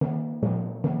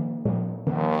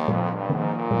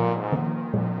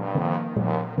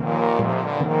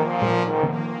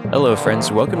Hello,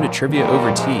 friends. Welcome to Trivia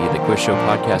Over Tea, the quiz show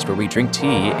podcast where we drink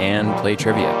tea and play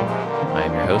trivia. I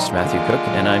am your host, Matthew Cook,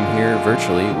 and I'm here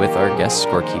virtually with our guest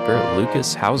scorekeeper,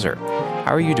 Lucas Hauser.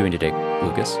 How are you doing today,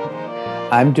 Lucas?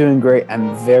 I'm doing great.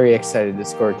 I'm very excited to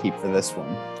scorekeep for this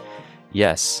one.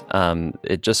 Yes,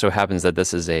 it just so happens that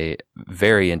this is a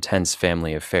very intense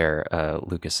family affair.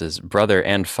 Lucas's brother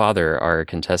and father are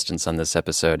contestants on this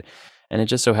episode, and it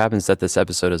just so happens that this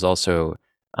episode is also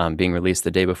being released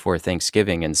the day before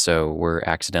Thanksgiving, and so we're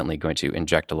accidentally going to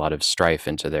inject a lot of strife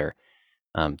into their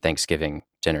Thanksgiving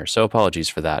dinner. So apologies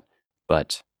for that,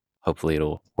 but hopefully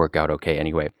it'll work out okay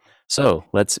anyway. So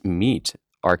let's meet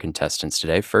our contestants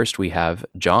today. First, we have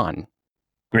John.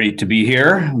 Great to be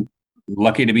here.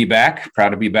 Lucky to be back. Proud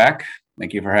to be back.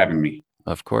 Thank you for having me.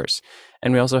 Of course.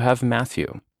 And we also have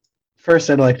Matthew. First,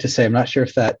 I'd like to say I'm not sure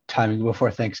if that timing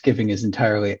before Thanksgiving is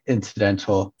entirely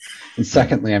incidental. And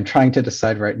secondly, I'm trying to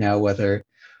decide right now whether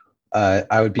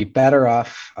I would be better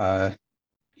off,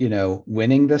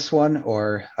 winning this one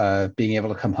or being able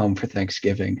to come home for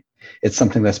Thanksgiving. It's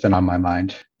something that's been on my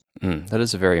mind. That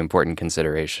is a very important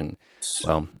consideration.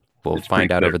 Well, we'll It's find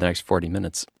pretty out clear. over the next 40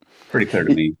 minutes. Pretty clear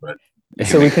to me, but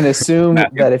So we can assume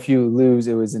Matthew. that if you lose,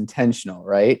 it was intentional,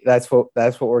 right? That's what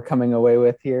we're coming away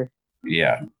with here.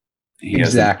 yeah,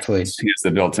 Exactly. He has the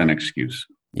built-in excuse.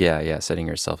 Yeah, setting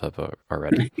yourself up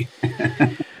already.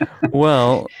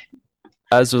 Well,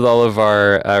 as with all of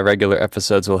our regular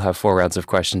episodes, we'll have 4 rounds of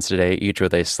questions today, each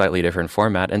with a slightly different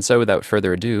format. And so without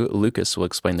further ado, Lucas will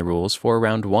explain the rules for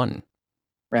round 1.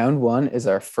 Round 1 is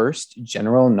our first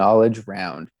general knowledge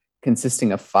round,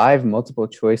 consisting of 5 multiple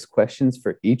choice questions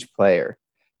for each player.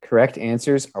 Correct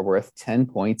answers are worth 10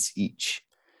 points each.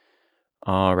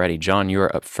 Alrighty, John, you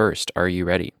are up first. Are you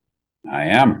ready? I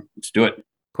am. Let's do it.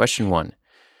 Question 1.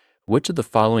 Which of the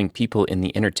following people in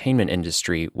the entertainment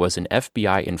industry was an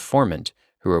FBI informant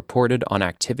who reported on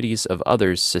activities of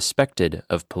others suspected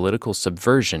of political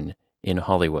subversion in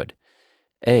Hollywood?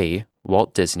 A.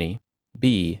 Walt Disney,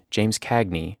 B. James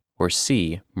Cagney, or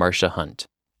C. Marsha Hunt?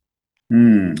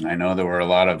 I know there were a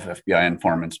lot of FBI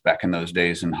informants back in those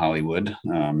days in Hollywood,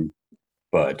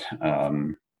 but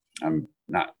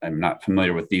I'm not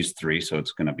familiar with these 3, so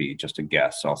it's going to be just a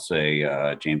guess. I'll say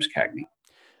James Cagney.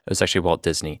 It was actually Walt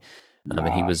Disney.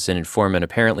 And he was an informant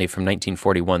apparently from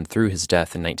 1941 through his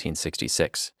death in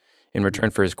 1966. In return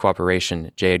for his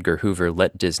cooperation, J. Edgar Hoover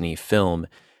let Disney film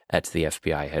at the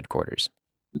FBI headquarters.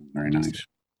 Very nice.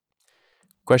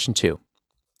 Question 2.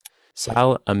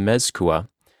 Sal Amezcua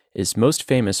is most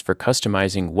famous for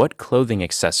customizing what clothing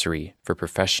accessory for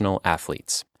professional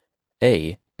athletes?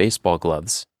 A. Baseball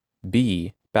gloves,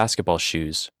 B. Basketball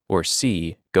shoes, or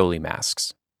C. Goalie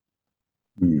masks?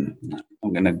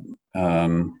 I'm going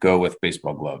to go with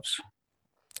baseball gloves.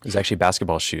 It's actually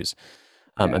basketball shoes.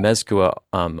 Amezcua,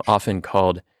 often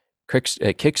called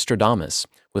Kickstradamus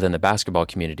within the basketball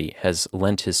community, has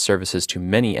lent his services to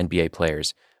many NBA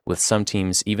players, with some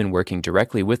teams even working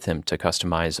directly with him to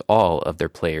customize all of their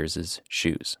players'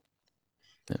 shoes.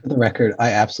 For the record,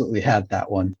 I absolutely had that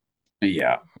one.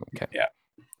 Yeah. Okay. Yeah.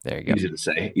 There you go.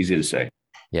 Easy to say.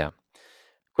 Yeah.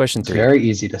 Question It's 3. very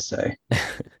easy to say.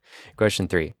 Question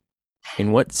 3.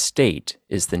 In what state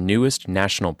is the newest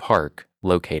national park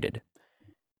located?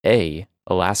 A.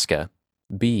 Alaska,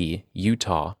 B.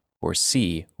 Utah, or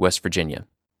C. West Virginia?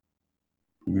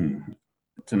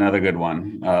 It's another good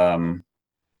one.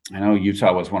 I know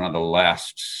Utah was one of the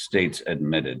last states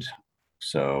admitted,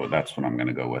 so that's what I'm going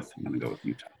to go with. I'm going to go with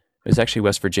Utah. It was actually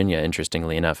West Virginia,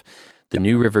 interestingly enough. The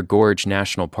New River Gorge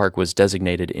National Park was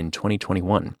designated in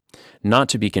 2021, not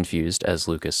to be confused, as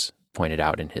Lucas pointed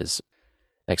out in his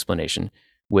explanation,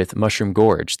 with Mushroom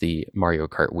Gorge, the Mario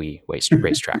Kart Wii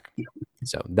racetrack.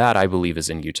 So that, I believe, is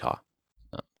in Utah.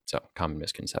 So, common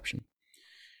misconception.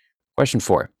 Question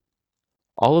 4.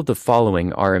 All of the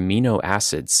following are amino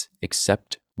acids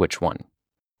except which one?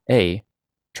 A.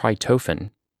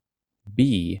 Tryptophan,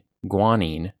 B.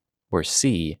 Guanine, or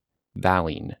C.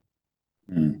 Valine?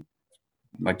 I'd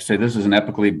like to say this is an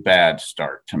epically bad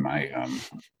start to my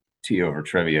tea over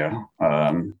trivia.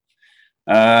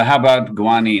 How about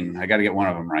guanine? I got to get one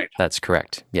of them right. That's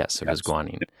correct. Yes, it was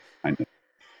guanine. I know.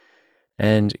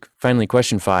 And finally,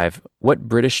 question 5. What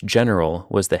British general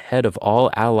was the head of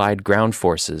all Allied ground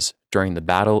forces during the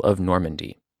Battle of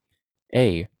Normandy?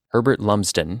 A. Herbert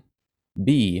Lumsden,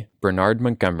 B. Bernard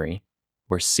Montgomery,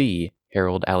 or C.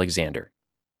 Harold Alexander?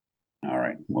 All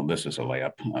right. Well, this is a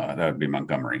layup. That would be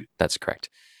Montgomery. That's correct.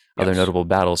 Other Yes. notable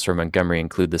battles for Montgomery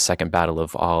include the Second Battle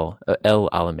of El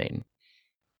Alamein.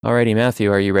 Alrighty,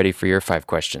 Matthew, are you ready for your 5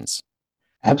 questions?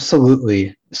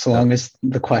 Absolutely. So long as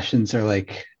the questions are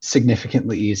like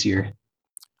significantly easier.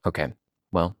 Okay,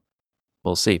 well,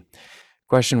 We'll see.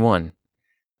 Question 1.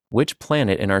 Which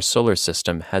planet in our solar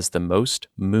system has the most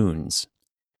moons?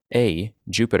 A.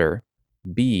 Jupiter,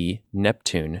 B.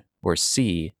 Neptune, or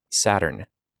C. Saturn?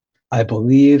 I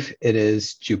believe it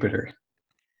is Jupiter.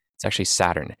 It's actually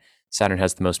Saturn. Saturn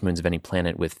has the most moons of any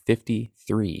planet with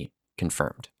 53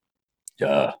 confirmed.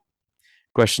 Duh.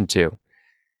 Question 2.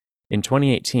 In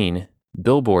 2018,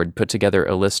 Billboard put together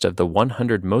a list of the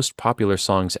 100 most popular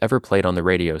songs ever played on the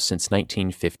radio since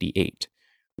 1958.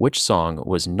 Which song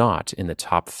was not in the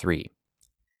top 3?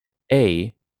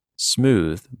 A.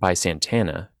 Smooth by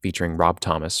Santana featuring Rob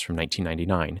Thomas from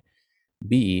 1999.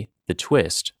 B. The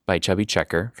Twist by Chubby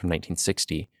Checker from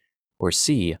 1960. Or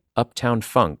C. Uptown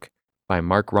Funk by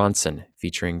Mark Ronson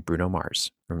featuring Bruno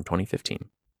Mars from 2015.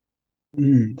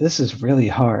 This is really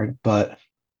hard, but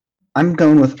I'm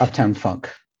going with Uptown Funk.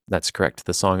 That's correct.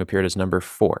 The song appeared as number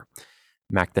 4.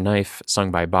 Mac the Knife,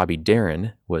 sung by Bobby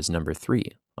Darin, was number 3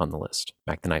 on the list.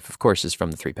 Mac the Knife, of course, is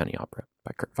from the Three Penny Opera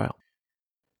by Kurt Weill.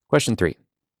 Question 3.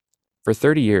 For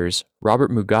 30 years,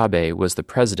 Robert Mugabe was the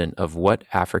president of what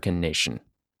African nation?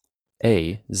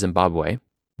 A. Zimbabwe,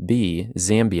 B.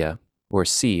 Zambia, or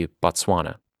C.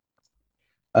 Botswana?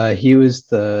 He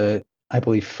was I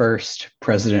believe, first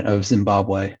president of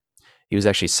Zimbabwe. He was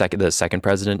actually the second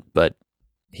president, but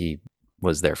he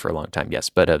was there for a long time, yes,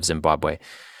 but of Zimbabwe.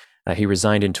 He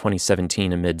resigned in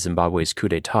 2017 amid Zimbabwe's coup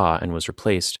d'etat and was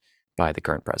replaced by the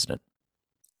current president.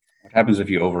 What happens if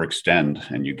you overextend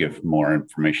and you give more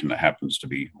information that happens to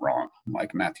be wrong,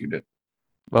 like Matthew did?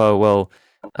 Oh, well,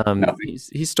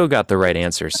 he's still got the right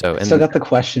answer. So Still got the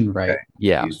question right. Okay.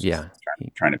 Yeah, He's yeah.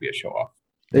 Trying to be a show off.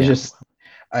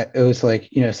 It was like,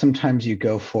 sometimes you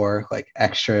go for like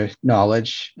extra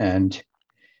knowledge and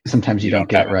sometimes you don't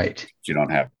get it right. You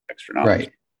don't have extra knowledge.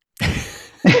 Right.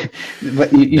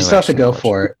 But you No still have to extra go knowledge.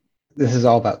 for it. This is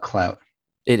all about clout.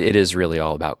 It is really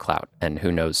all about clout and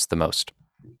who knows the most.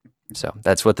 So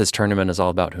that's what this tournament is all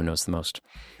about, who knows the most.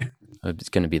 It's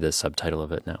going to be the subtitle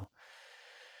of it now.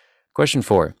 Question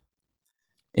 4.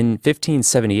 In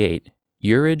 1578,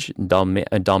 Urij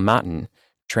Dalmatin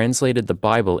translated the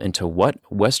Bible into what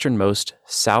westernmost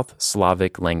South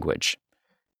Slavic language?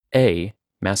 A.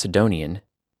 Macedonian,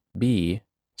 B.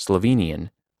 Slovenian,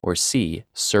 or C.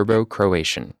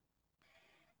 Serbo-Croatian?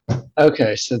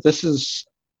 Okay, so this is,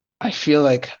 I feel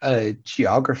like a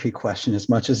geography question as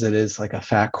much as it is like a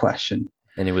fact question.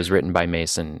 And it was written by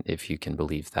Mason, if you can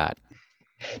believe that.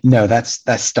 No, that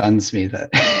stuns me.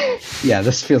 That yeah,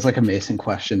 this feels like a Mason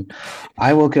question.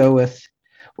 I will go with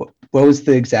what was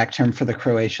the exact term for the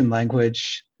Croatian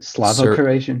language?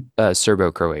 Slavo-Croatian?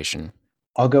 Serbo-Croatian.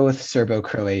 I'll go with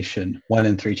Serbo-Croatian. 1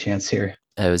 in 3 chance here.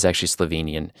 It was actually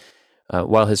Slovenian.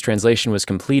 While his translation was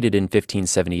completed in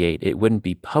 1578, it wouldn't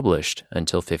be published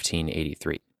until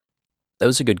 1583. That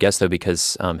was a good guess, though,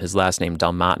 because his last name,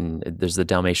 Dalmatin, there's the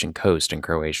Dalmatian coast in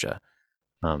Croatia.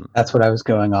 That's what I was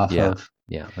going off of.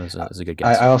 Yeah, that was a good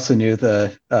guess. I also knew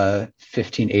the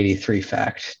 1583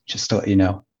 fact, just to let you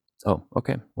know. Oh,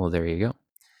 okay. Well, there you go.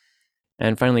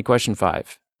 And finally, question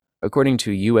 5. According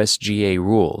to USGA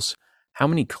rules, how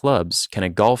many clubs can a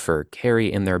golfer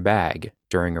carry in their bag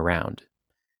during a round?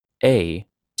 A,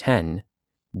 10,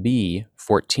 B,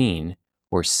 14,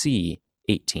 or C,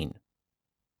 18?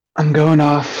 I'm going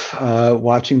off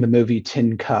watching the movie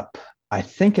Tin Cup. I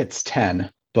think it's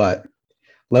 10, but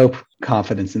low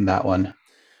confidence in that one.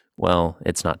 Well,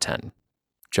 it's not 10.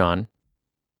 John?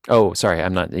 Oh, sorry,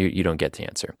 I'm not. You don't get the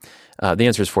answer. The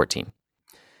answer is 14.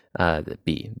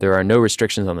 B. There are no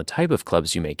restrictions on the type of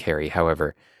clubs you may carry,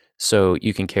 however, so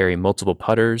you can carry multiple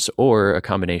putters or a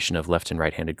combination of left and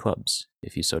right-handed clubs,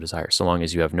 if you so desire, so long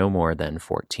as you have no more than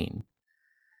 14.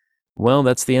 Well,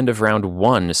 that's the end of round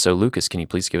 1. So, Lucas, can you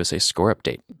please give us a score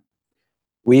update?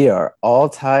 We are all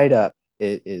tied up.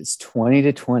 It is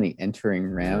 20-20 entering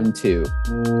round 2.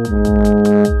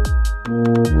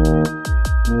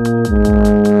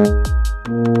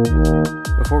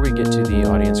 Before we get to the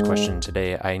audience question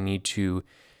today, I need to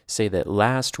say that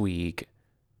last week,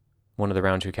 one of the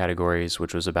round 2 categories,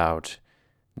 which was about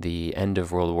the end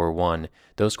of World War I,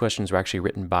 those questions were actually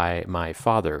written by my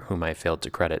father, whom I failed to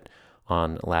credit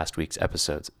on last week's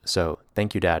episodes. So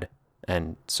thank you, Dad,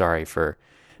 and sorry for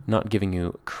not giving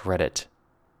you credit.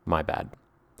 My bad.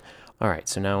 All right,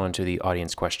 so now on to the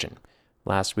audience question.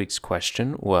 Last week's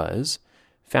question was,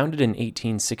 founded in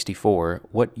 1864,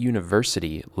 what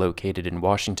university located in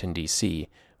Washington, D.C.,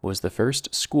 was the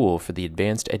first school for the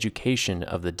advanced education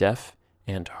of the deaf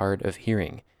and hard of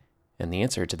hearing? And the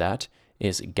answer to that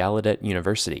is Gallaudet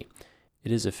University.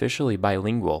 It is officially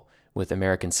bilingual, with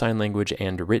American Sign Language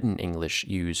and written English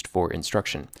used for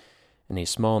instruction, and a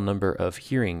small number of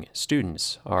hearing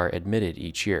students are admitted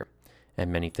each year.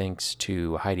 And many thanks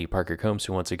to Heidi Parker Combs,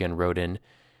 who once again wrote in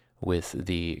with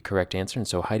the correct answer. And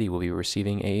so Heidi will be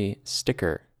receiving a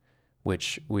sticker,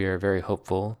 which we are very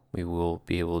hopeful we will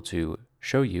be able to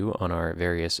show you on our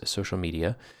various social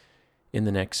media in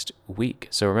the next week.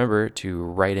 So remember to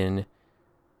write in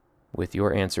with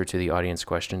your answer to the audience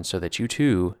question so that you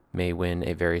too may win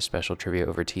a very special Trivia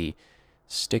Over Tea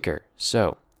sticker.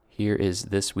 So here is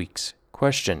this week's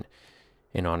question.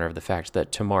 In honor of the fact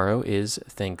that tomorrow is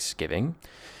Thanksgiving,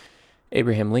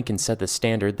 Abraham Lincoln set the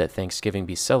standard that Thanksgiving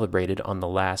be celebrated on the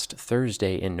last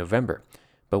Thursday in November.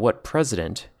 But what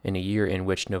president, in a year in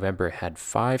which November had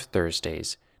 5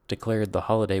 Thursdays, declared the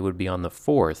holiday would be on the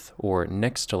 4th or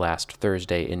next to last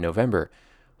Thursday in November,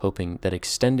 hoping that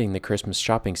extending the Christmas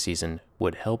shopping season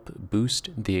would help boost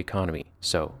the economy?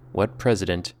 So, what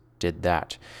president did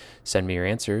that? Send me your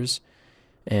answers,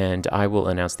 and I will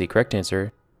announce the correct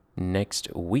answer next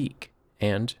week,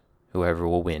 and whoever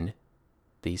will win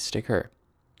the sticker.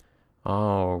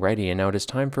 Alrighty, and now it is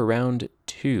time for round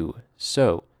 2.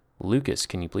 So, Lucas,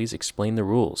 can you please explain the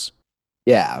rules?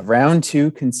 Yeah, round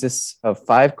 2 consists of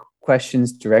 5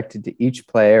 questions directed to each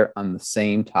player on the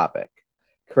same topic.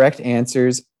 Correct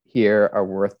answers here are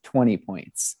worth 20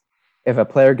 points. If a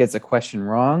player gets a question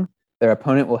wrong, their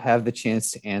opponent will have the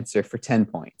chance to answer for 10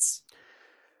 points.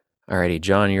 Alrighty,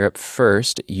 John, you're up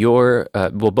first.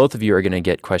 Both of you are going to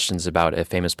get questions about a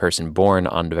famous person born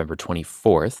on November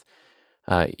 24th.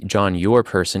 John, your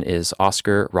person is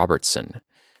Oscar Robertson,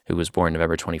 who was born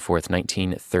November 24th,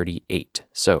 1938.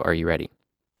 So, are you ready?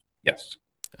 Yes.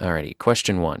 Alrighty,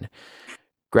 question 1.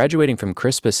 Graduating from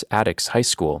Crispus Attucks High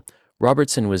School,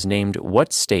 Robertson was named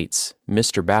what state's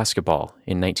Mr. Basketball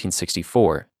in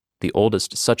 1964, the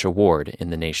oldest such award in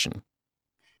the nation?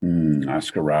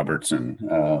 Oscar Robertson.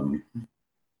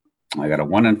 I got a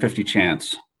 1 in 50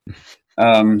 chance.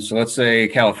 So let's say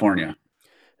California.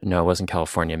 No, it wasn't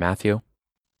California. Matthew?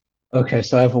 Okay,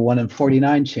 so I have a 1 in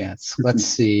 49 chance. Let's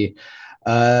see.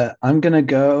 I'm going to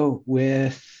go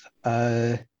with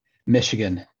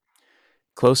Michigan.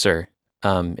 Closer.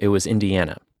 It was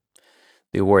Indiana.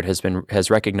 The award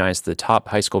has recognized the top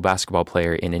high school basketball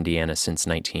player in Indiana since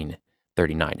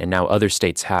 1939. And now other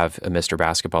states have a Mr.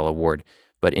 Basketball award,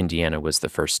 but Indiana was the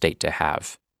first state to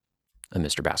have a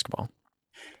Mr. Basketball.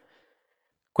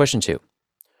 Question 2.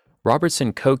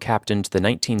 Robertson co-captained the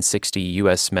 1960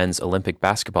 U.S. men's Olympic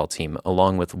basketball team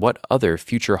along with what other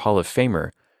future Hall of Famer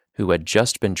who had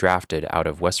just been drafted out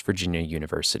of West Virginia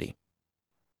University?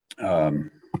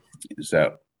 Is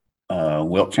that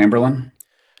Wilt Chamberlain?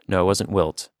 No, it wasn't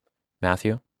Wilt.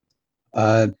 Matthew?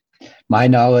 My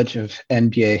knowledge of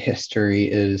NBA history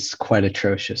is quite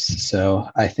atrocious, so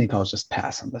I think I'll just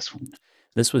pass on this one.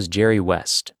 This was Jerry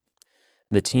West.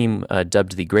 The team,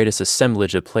 dubbed the greatest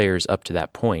assemblage of players up to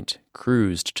that point,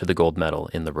 cruised to the gold medal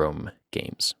in the Rome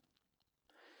Games.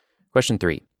 Question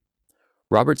 3.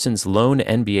 Robertson's lone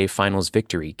NBA Finals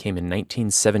victory came in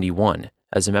 1971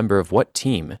 as a member of what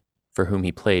team for whom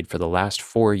he played for the last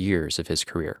 4 years of his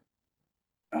career?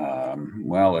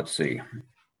 Well, let's see.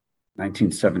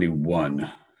 1971.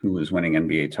 Who was winning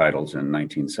NBA titles in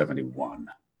 1971?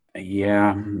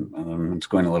 Yeah, it's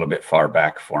going a little bit far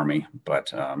back for me,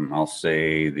 but I'll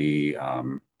say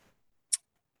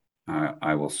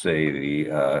I will say the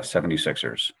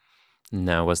 76ers.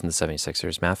 No, it wasn't the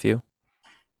 76ers. Matthew?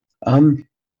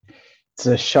 It's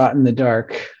a shot in the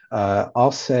dark.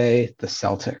 I'll say the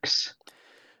Celtics.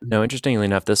 No, interestingly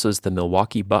enough, this was the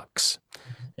Milwaukee Bucks,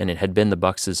 and it had been the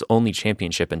Bucks' only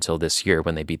championship until this year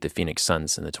when they beat the Phoenix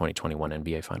Suns in the 2021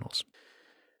 NBA Finals.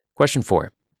 Question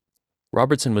 4.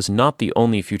 Robertson was not the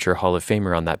only future Hall of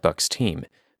Famer on that Bucks team.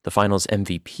 The Finals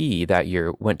MVP that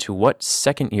year went to what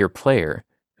second-year player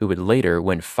who would later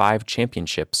win 5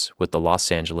 championships with the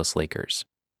Los Angeles Lakers?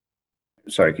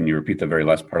 Sorry, can you repeat the very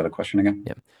last part of the question again?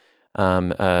 Yeah.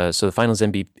 So the Finals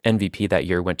MVP that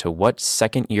year went to what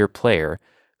second-year player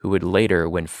who would later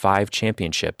win 5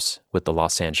 championships with the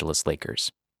Los Angeles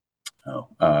Lakers?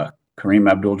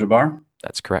 Kareem Abdul-Jabbar?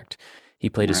 That's correct. He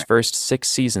played his first 6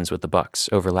 seasons with the Bucks,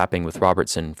 overlapping with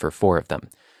Robertson for 4 of them.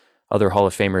 Other Hall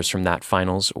of Famers from that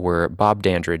finals were Bob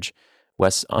Dandridge,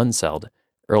 Wes Unseld,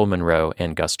 Earl Monroe,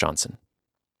 and Gus Johnson.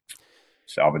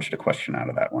 Salvaged a question out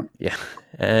of that one. Yeah.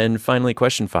 And finally,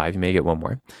 question 5, you may get one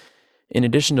more. In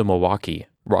addition to Milwaukee,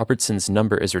 Robertson's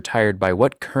number is retired by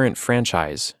what current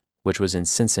franchise, which was in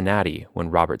Cincinnati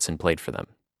when Robertson played for them?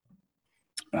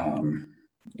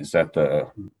 Is that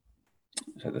the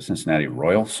Cincinnati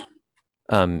Royals?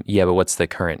 Yeah, but what's the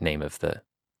current name of the?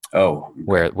 Oh,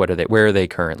 where are they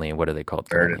currently, and what are they called?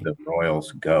 Where currently? did the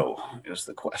Royals go? Is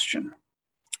the question.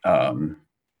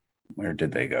 Where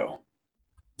did they go?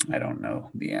 I don't know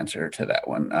the answer to that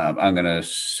one. I'm going to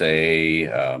say,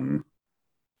 all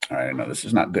right, I know this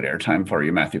is not good airtime for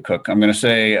you, Matthew Cook. I'm going to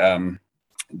say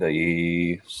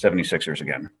the 76ers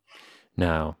again.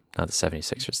 No, not the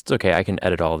 76ers. It's okay. I can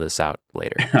edit all this out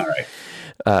later. All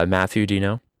right. Matthew, do you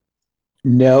know?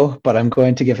 No, but I'm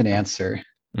going to give an answer.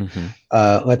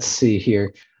 Mm-hmm. Let's see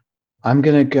here. I'm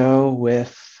going to go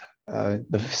with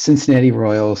the Cincinnati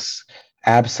Royals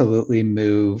absolutely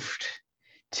moved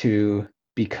to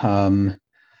become,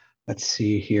 let's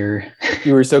see here.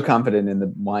 You were so confident in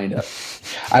the windup.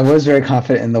 I was very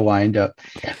confident in the windup.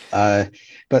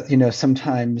 But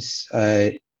sometimes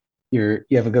you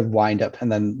have a good windup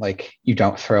and then like you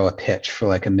don't throw a pitch for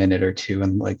like a minute or two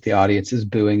and like the audience is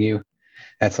booing you.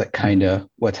 That's like kind of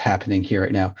what's happening here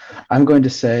right now. I'm going to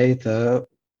say the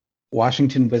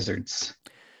Washington Wizards.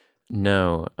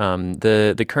 No.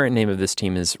 The current name of this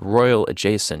team is Royal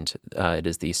Adjacent. It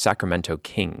is the Sacramento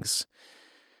Kings.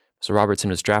 So Robertson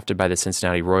was drafted by the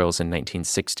Cincinnati Royals in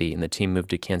 1960, and the team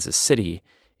moved to Kansas City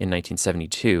in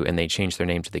 1972, and they changed their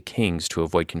name to the Kings to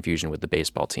avoid confusion with the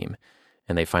baseball team.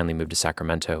 And they finally moved to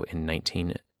Sacramento in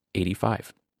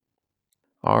 1985.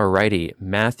 Alrighty,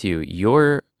 Matthew,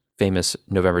 your famous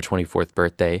November 24th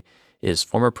birthday is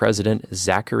former President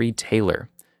Zachary Taylor,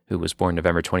 who was born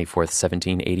November 24th,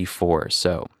 1784.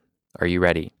 So, are you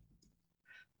ready?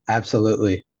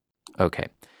 Absolutely. Okay.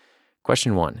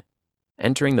 Question 1.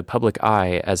 Entering the public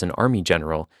eye as an Army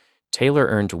general, Taylor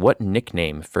earned what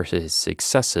nickname for his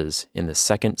successes in the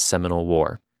Second Seminole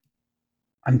War?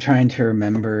 I'm trying to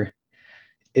remember.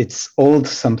 It's old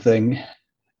something.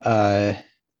 I'm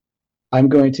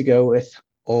going to go with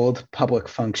old public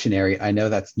functionary. I know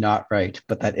that's not right,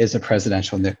 but that is a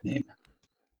presidential nickname.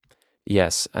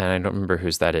 Yes, and I don't remember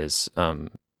whose that is.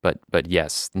 But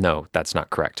yes, no, that's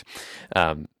not correct.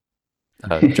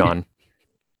 John?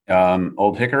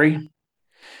 Old Hickory?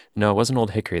 No, it wasn't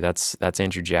Old Hickory. That's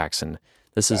Andrew Jackson.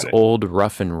 This is Got it. Old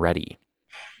Rough and Ready.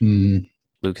 Hmm.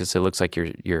 Lucas, it looks like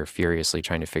you're furiously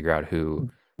trying to figure out who.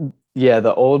 Yeah,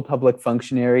 the old public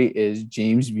functionary is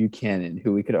James Buchanan,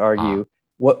 who we could argue,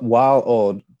 while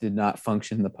old, did not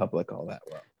function in the public all that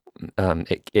well.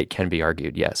 It can be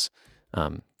argued, yes.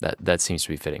 That seems to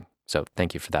be fitting. So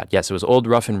thank you for that. Yes, it was Old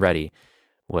Rough and Ready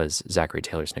was Zachary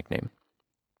Taylor's nickname.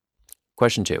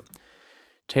 Question 2.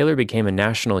 Taylor became a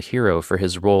national hero for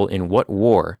his role in what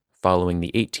war following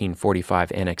the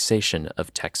 1845 annexation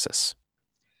of Texas?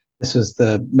 This was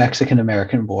the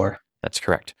Mexican-American War. That's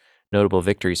correct. Notable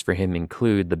victories for him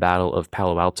include the Battle of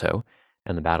Palo Alto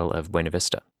and the Battle of Buena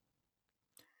Vista.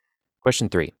 Question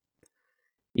 3.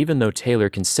 Even though Taylor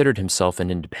considered himself an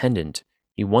independent,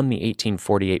 he won the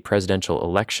 1848 presidential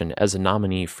election as a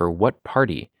nominee for what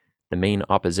party, the main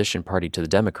opposition party to the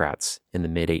Democrats, in the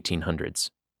mid-1800s?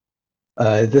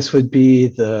 This would be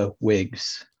the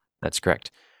Whigs. That's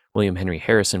correct. William Henry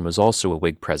Harrison was also a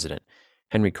Whig president.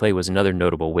 Henry Clay was another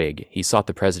notable Whig. He sought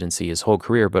the presidency his whole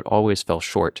career but always fell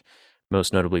short,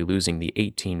 most notably losing the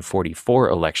 1844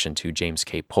 election to James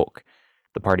K. Polk.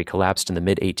 The party collapsed in the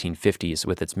mid-1850s,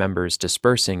 with its members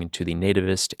dispersing to the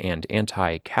nativist and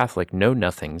anti-Catholic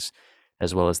Know-Nothings,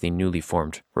 as well as the newly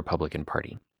formed Republican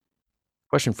Party.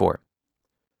 Question 4.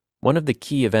 One of the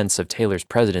key events of Taylor's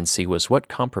presidency was what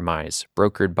compromise,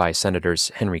 brokered by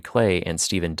Senators Henry Clay and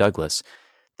Stephen Douglas,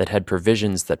 that had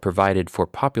provisions that provided for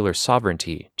popular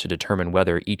sovereignty to determine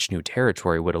whether each new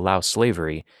territory would allow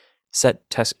slavery, set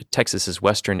Texas's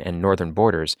western and northern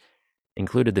borders,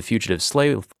 included the fugitive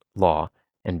slave law,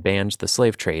 and banned the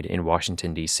slave trade in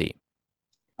Washington, D.C.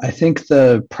 I think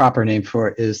the proper name for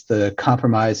it is the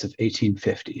Compromise of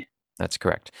 1850. That's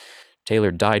correct.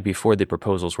 Taylor died before the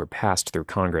proposals were passed through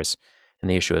Congress, and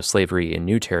the issue of slavery in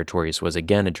new territories was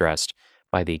again addressed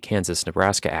by the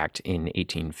Kansas-Nebraska Act in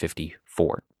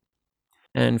 1854.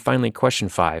 And finally, question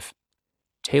 5.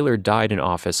 Taylor died in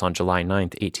office on July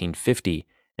 9th, 1850,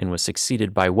 and was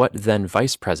succeeded by what then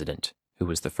vice president, who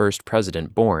was the first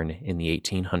president born in the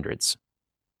 1800s?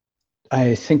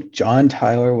 I think John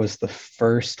Tyler was the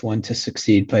first one to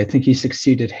succeed, but I think he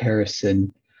succeeded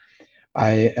Harrison.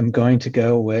 I am going to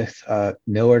go with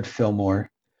Millard Fillmore.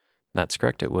 That's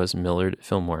correct. It was Millard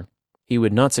Fillmore. He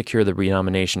would not secure the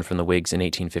renomination from the Whigs in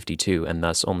 1852 and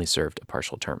thus only served a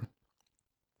partial term.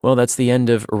 Well, that's the end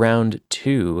of round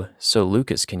 2. So,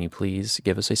 Lucas, can you please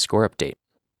give us a score update?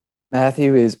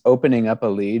 Matthew is opening up a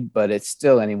lead, but it's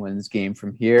still anyone's game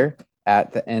from here.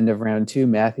 At the end of round 2,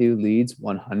 Matthew leads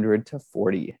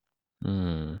 100-40.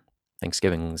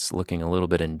 Thanksgiving's looking a little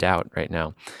bit in doubt right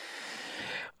now.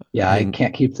 Yeah, I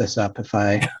can't keep this up if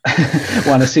I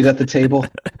want to sit at the table.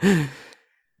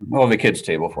 Well, the kids'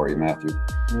 table for you, Matthew.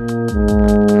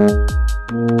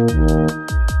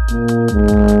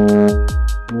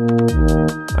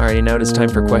 now it is time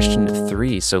for question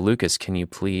 3. So, Lucas, can you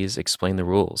please explain the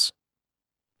rules?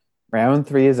 Round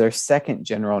 3 is our second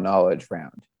general knowledge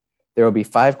round. There will be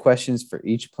 5 questions for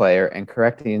each player, and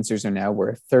correct answers are now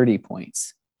worth 30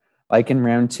 points. Like in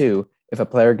round 2, if a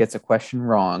player gets a question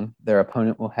wrong, their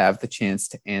opponent will have the chance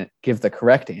to give the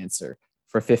correct answer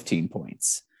for 15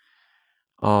 points.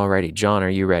 Alrighty, John, are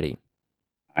you ready?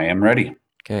 I am ready.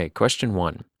 Okay, question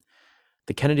 1.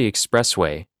 The Kennedy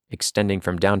Expressway, extending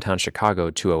from downtown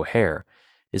Chicago to O'Hare,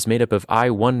 is made up of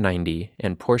I-190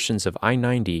 and portions of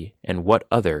I-90 and what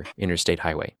other interstate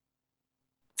highway?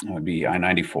 That would be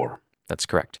I-94. That's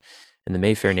correct. In the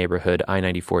Mayfair neighborhood,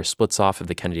 I-94 splits off of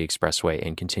the Kennedy Expressway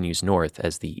and continues north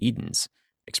as the Edens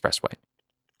Expressway.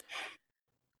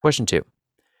 Question 2.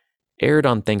 Aired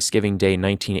on Thanksgiving Day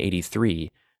 1983,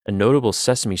 a notable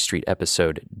Sesame Street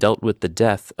episode dealt with the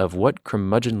death of what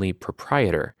curmudgeonly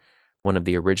proprietor, one of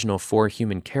the original 4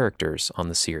 human characters on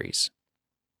the series?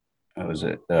 That was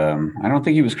it. I don't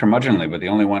think he was curmudgeonly, but the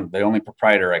only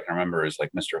proprietor I can remember is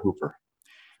like Mr. Hooper.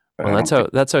 But Well, I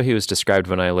don't that's how he was described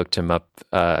when I looked him up,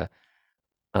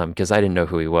 because I didn't know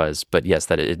who he was. But yes,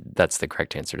 that's the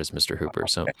correct answer. It is Mr. Hooper.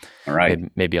 So All right.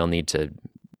 maybe I'll need to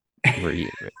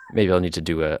maybe I'll need to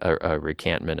do a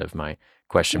recantment of my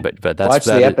question. But that's Watch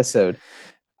the episode.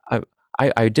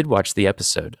 I did watch the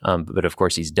episode, but of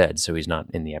course he's dead, so he's not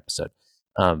in the episode.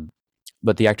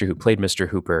 But the actor who played Mr.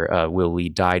 Hooper, Will Lee,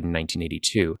 died in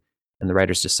 1982, and the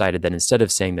writers decided that instead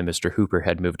of saying that Mr. Hooper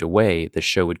had moved away, the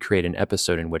show would create an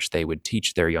episode in which they would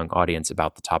teach their young audience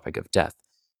about the topic of death,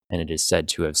 and it is said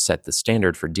to have set the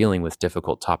standard for dealing with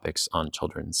difficult topics on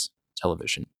children's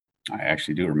television. I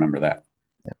actually do remember that.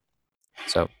 Yeah.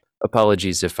 So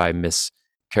apologies if I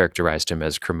mischaracterized him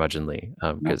as curmudgeonly,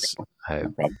 because No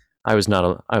problem. I was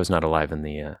not alive in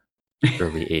the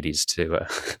early 80s to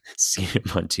see him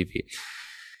on TV.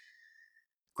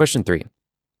 Question 3.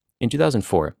 In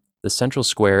 2004, the central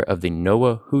square of the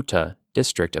Nowa Huta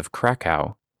district of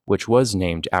Krakow, which was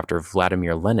named after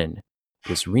Vladimir Lenin,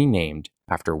 was renamed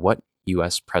after what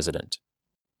U.S. president?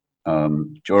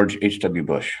 George H.W.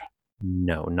 Bush.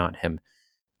 No, not him.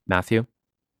 Matthew?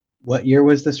 What year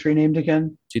was this renamed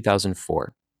again?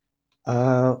 2004.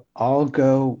 I'll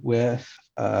go with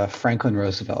Franklin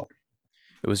Roosevelt.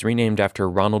 It was renamed after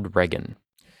Ronald Reagan.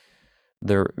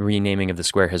 The renaming of the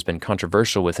square has been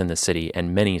controversial within the city,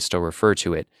 and many still refer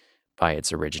to it by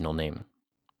its original name.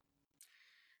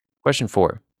 Question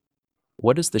 4.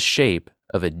 What is the shape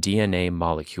of a DNA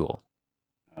molecule?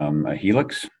 A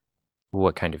helix.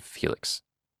 What kind of helix?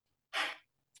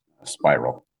 A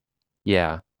spiral.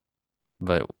 Yeah,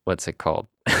 but what's it called?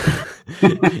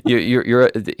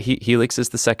 Helix is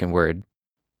the second word.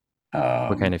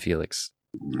 What kind of helix?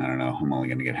 I don't know. I'm only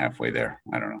going to get halfway there.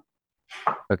 I don't know.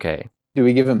 Okay. Do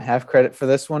we give him half credit for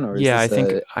this one, or is Yeah, I this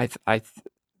think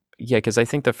yeah, because I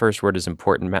think the first word is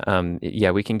important.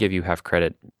 Yeah, we can give you half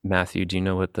credit. Matthew, do you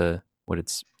know what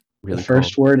it's really The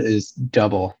first called? word is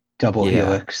double Yeah.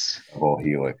 helix. Double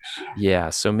helix. Yeah,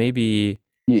 so maybe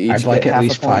you each I'd like get at half a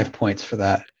least point? 5 points for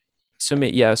that. so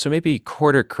maybe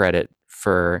quarter credit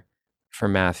for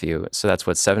Matthew. So that's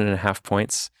what, 7.5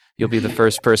 points. You'll be the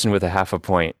first person with a half a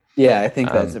point. Yeah, I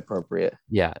think that's Um, appropriate.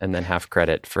 Yeah, and then half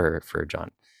credit for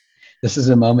John. This is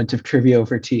a moment of trivia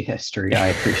over tea history. I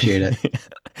appreciate it.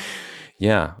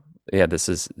 Yeah, this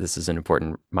is an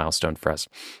important milestone for us.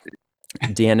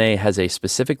 DNA has a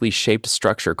specifically shaped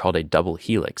structure called a double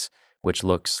helix, which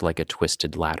looks like a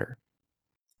twisted ladder.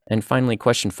 And finally,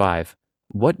 question 5.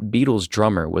 What Beatles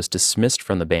drummer was dismissed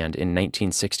from the band in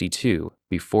 1962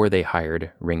 before they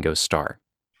hired Ringo Starr?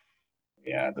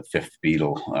 Yeah, the fifth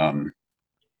Beatle.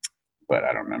 But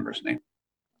I don't remember his name.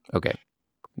 Okay.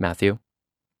 Matthew?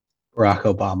 Barack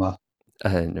Obama.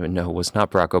 No, it was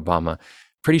not Barack Obama.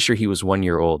 Pretty sure he was 1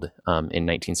 year old in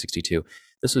 1962.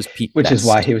 This was Pete Which Best. is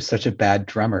why he was such a bad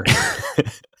drummer.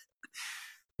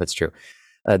 That's true.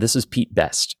 This is Pete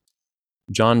Best.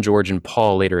 John, George, and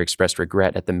Paul later expressed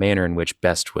regret at the manner in which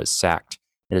Best was sacked.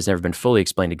 It has never been fully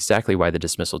explained exactly why the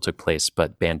dismissal took place,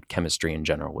 but band chemistry in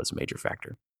general was a major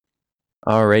factor.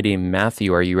 Alrighty,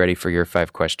 Matthew, are you ready for your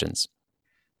 5 questions?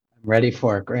 I'm ready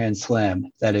for a grand slam.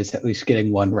 That is at least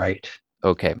getting one right.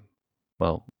 Okay,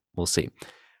 well, we'll see.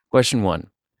 Question 1.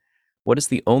 What is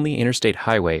the only interstate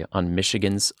highway on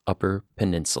Michigan's Upper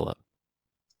Peninsula?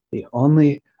 That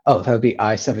would be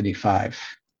I-75.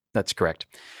 That's correct.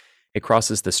 It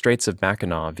crosses the Straits of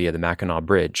Mackinac via the Mackinac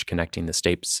Bridge, connecting the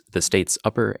state's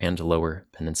upper and lower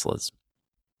peninsulas.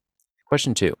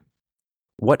 Question 2.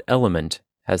 What element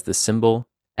has the symbol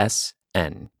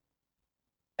SN?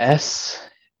 S-N.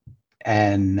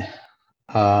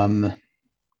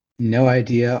 No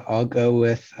idea. I'll go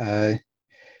with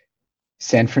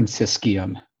San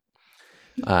Franciscium.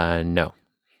 No.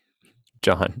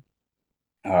 John.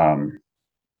 SN.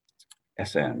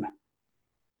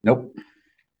 Nope.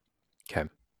 Okay.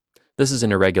 This is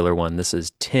an irregular one. This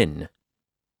is tin.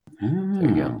 There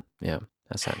you go. Yeah,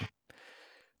 SN.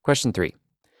 Question 3.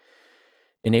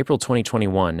 In April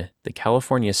 2021, the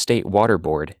California State Water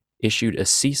Board issued a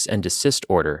cease and desist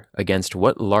order against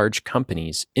what large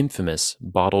company's infamous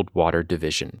bottled water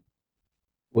division?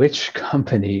 Which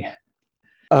company?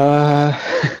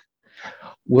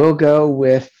 We'll go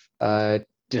with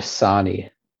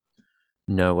Dasani.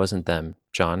 No, it wasn't them.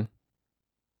 John?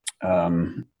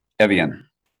 Evian.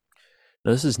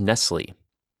 No, this is Nestle.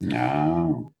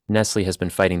 No. Nestle has been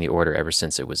fighting the order ever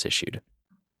since it was issued.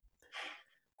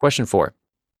 Question 4.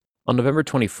 On November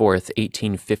 24th,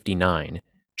 1859,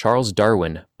 Charles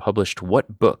Darwin published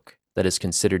what book that is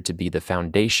considered to be the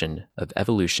foundation of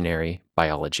evolutionary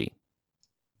biology?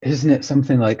 Isn't it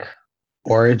something like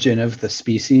Origin of the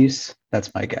Species?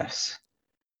 That's my guess.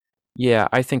 Yeah,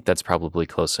 I think that's probably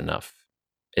close enough.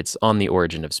 It's On the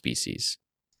Origin of Species.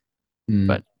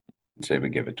 But say we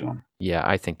give it to him. Yeah,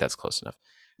 I think that's close enough.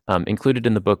 Included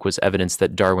in the book was evidence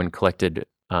that Darwin collected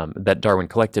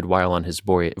while on his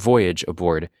voyage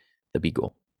aboard the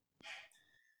Beagle.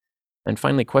 And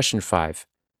finally, question 5.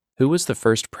 Who was the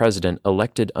first president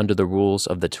elected under the rules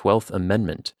of the 12th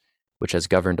Amendment, which has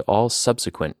governed all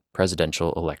subsequent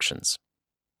presidential elections?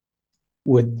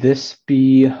 Would this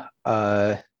be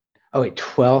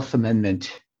 12th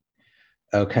Amendment.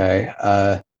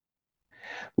 Okay.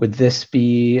 Would this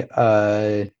be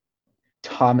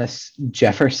Thomas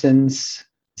Jefferson's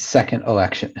second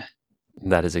election?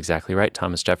 That is exactly right.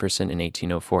 Thomas Jefferson in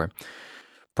 1804.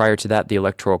 Prior to that, the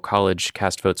Electoral College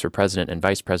cast votes for president and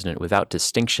vice president without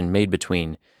distinction made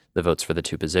between the votes for the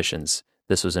two positions.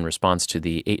 This was in response to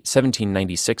the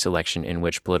 1796 election in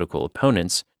which political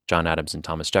opponents, John Adams and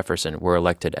Thomas Jefferson, were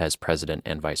elected as president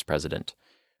and vice president,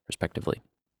 respectively.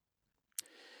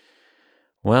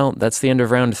 Well, that's the end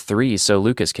of round 3. So,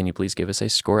 Lucas, can you please give us a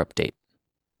score update?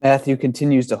 Matthew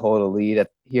continues to hold a lead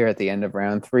here at the end of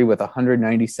round 3 with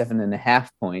 197.5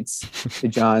 points to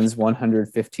John's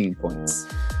 115 points.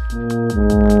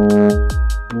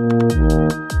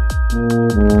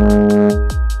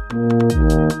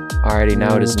 Alrighty,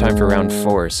 now it is time for round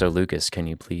 4. So, Lucas, can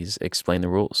you please explain the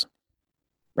rules?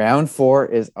 Round 4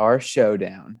 is our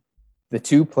showdown. The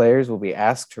two players will be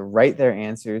asked to write their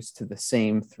answers to the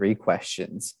same 3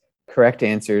 questions. Correct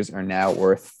answers are now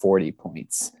worth 40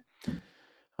 points.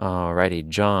 Alrighty,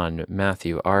 John,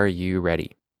 Matthew, are you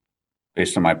ready?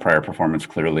 Based on my prior performance,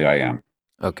 clearly I am.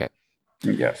 Okay.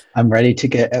 Yes. I'm ready to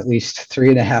get at least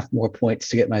 3.5 more points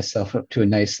to get myself up to a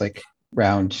nice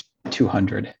round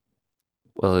 200.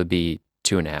 Well, it would be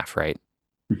 2.5, right?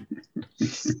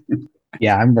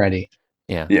 Yeah, I'm ready.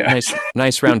 Yeah. Yeah.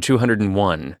 Nice round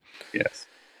 201. Yes.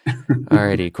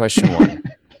 Alrighty, question 1.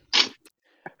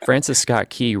 Francis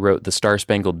Scott Key wrote The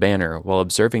Star-Spangled Banner while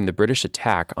observing the British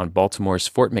attack on Baltimore's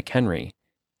Fort McHenry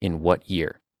in what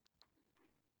year?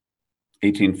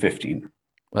 1815.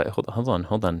 Wait, hold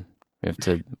on. We have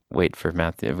to wait for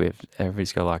Matthew.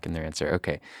 Everybody's got to lock in their answer.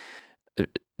 Okay.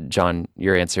 John,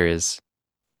 your answer is?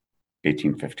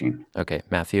 1815. Okay.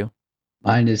 Matthew?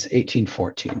 Mine is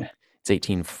 1814. It's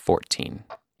 1814.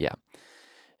 Yeah.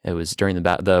 It was during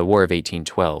the War of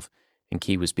 1812, and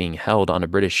Key was being held on a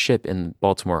British ship in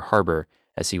Baltimore Harbor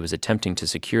as he was attempting to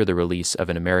secure the release of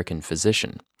an American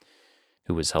physician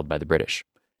who was held by the British.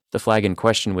 The flag in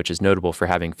question, which is notable for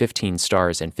having 15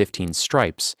 stars and 15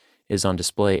 stripes, is on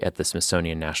display at the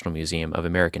Smithsonian National Museum of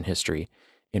American History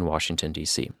in Washington,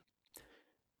 D.C.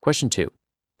 Question 2.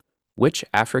 Which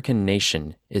African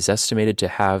nation is estimated to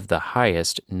have the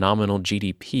highest nominal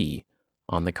GDP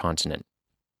on the continent?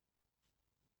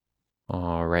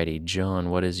 Alrighty, John,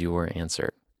 what is your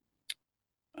answer?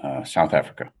 South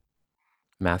Africa.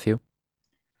 Matthew?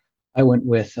 I went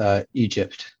with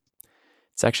Egypt.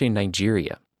 It's actually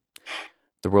Nigeria.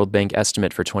 The World Bank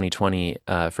estimate for 2020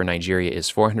 for Nigeria is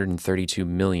 $432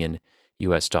 million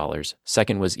US.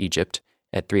 Second was Egypt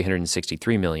at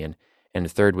 $363 million, and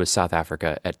third was South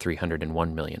Africa at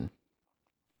 $301 million.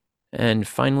 And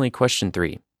finally, question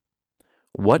 3.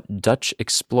 What Dutch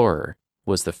explorer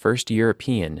was the first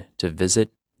European to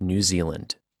visit New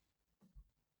Zealand?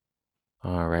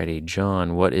 Alrighty,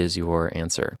 John, what is your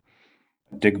answer?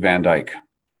 Dick Van Dyke.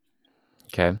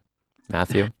 Okay.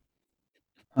 Matthew?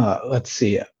 Let's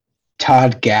see.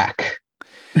 Todd Gack.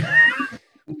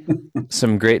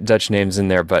 Some great Dutch names in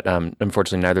there, but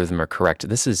unfortunately neither of them are correct.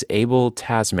 This is Abel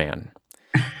Tasman.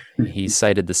 He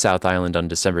sighted the South Island on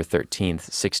December 13th,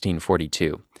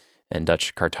 1642, and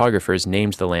Dutch cartographers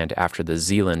named the land after the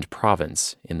Zeeland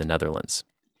province in the Netherlands.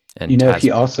 And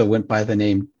he also went by the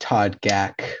name Todd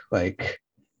Gack. Like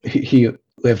he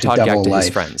lived Todd a double Gack to life.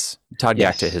 his friends. Todd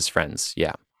Yes. Gack to his friends.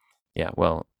 Yeah. Yeah.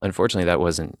 Well, unfortunately, that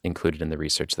wasn't included in the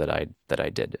research that I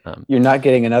did. You're not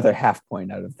getting another half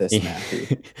point out of this,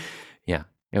 Matthew. Yeah.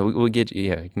 We'll get you.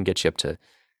 Yeah, we can get you up to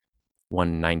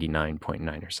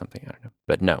 199.9 or something. I don't know.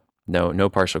 But no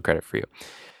partial credit for you.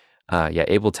 Yeah,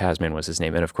 Abel Tasman was his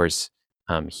name, and of course,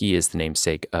 he is the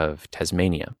namesake of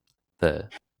Tasmania, the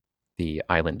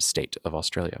island state of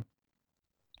Australia.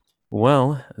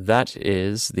 Well, that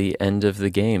is the end of the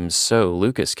game. So,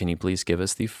 Lucas, can you please give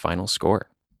us the final score?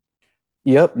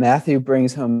 Yep, Matthew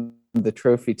brings home the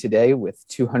trophy today with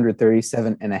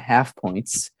 237.5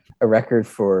 points, a record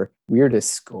for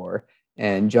weirdest score.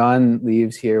 And John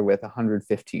leaves here with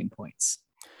 115 points.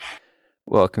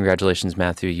 Well, congratulations,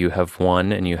 Matthew. You have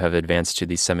won and you have advanced to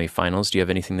the semifinals. Do you have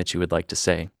anything that you would like to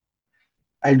say?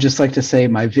 I'd just like to say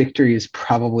my victory is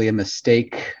probably a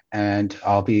mistake, and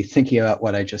I'll be thinking about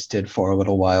what I just did for a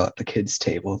little while at the kids'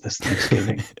 table this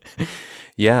Thanksgiving.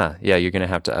 Yeah, you're going to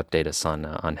have to update us on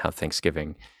how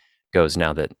Thanksgiving goes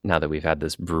now that we've had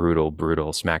this brutal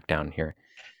smackdown here.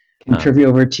 Can Trivia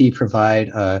Over Tea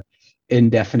provide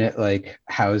indefinite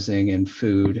housing and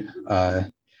food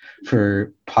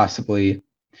for possibly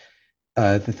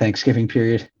the Thanksgiving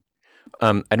period?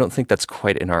 I don't think that's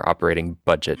quite in our operating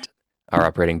budget. Our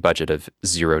operating budget of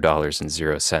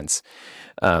 $0.00.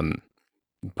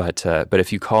 But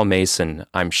if you call Mason,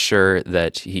 I'm sure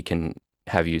that he can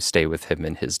have you stay with him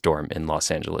in his dorm in Los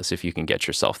Angeles if you can get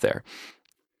yourself there.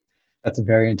 That's a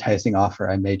very enticing offer.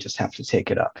 I may just have to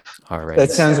take it up. All right.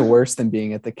 That sounds worse than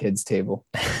being at the kids' table.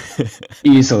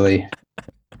 Easily.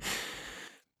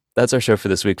 That's our show for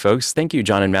this week, folks. Thank you,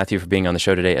 John and Matthew, for being on the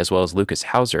show today, as well as Lucas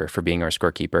Hauser for being our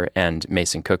scorekeeper and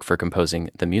Mason Cook for composing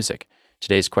the music.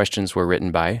 Today's questions were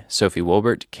written by Sophie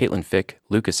Wolbert, Caitlin Fick,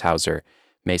 Lucas Hauser,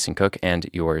 Mason Cook, and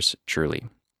yours truly.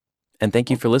 And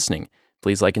thank you for listening.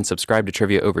 Please like and subscribe to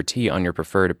Trivia Over Tea on your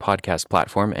preferred podcast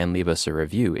platform and leave us a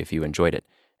review if you enjoyed it.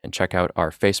 And check out our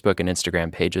Facebook and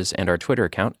Instagram pages and our Twitter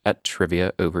account at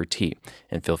Trivia Over Tea.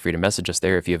 And feel free to message us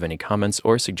there if you have any comments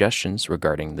or suggestions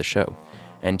regarding the show.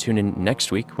 And tune in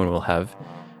next week when we'll have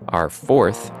our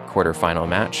fourth quarterfinal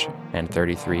match and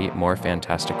 33 more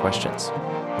fantastic questions.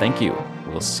 Thank you.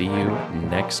 We'll see you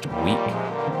next week.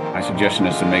 My suggestion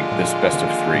is to make this best of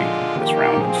 3 this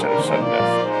round instead of sudden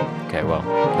death. Okay, well,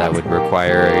 that would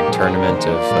require a tournament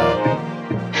of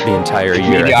the entire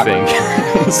year, I think.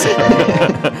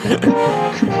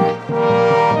 So-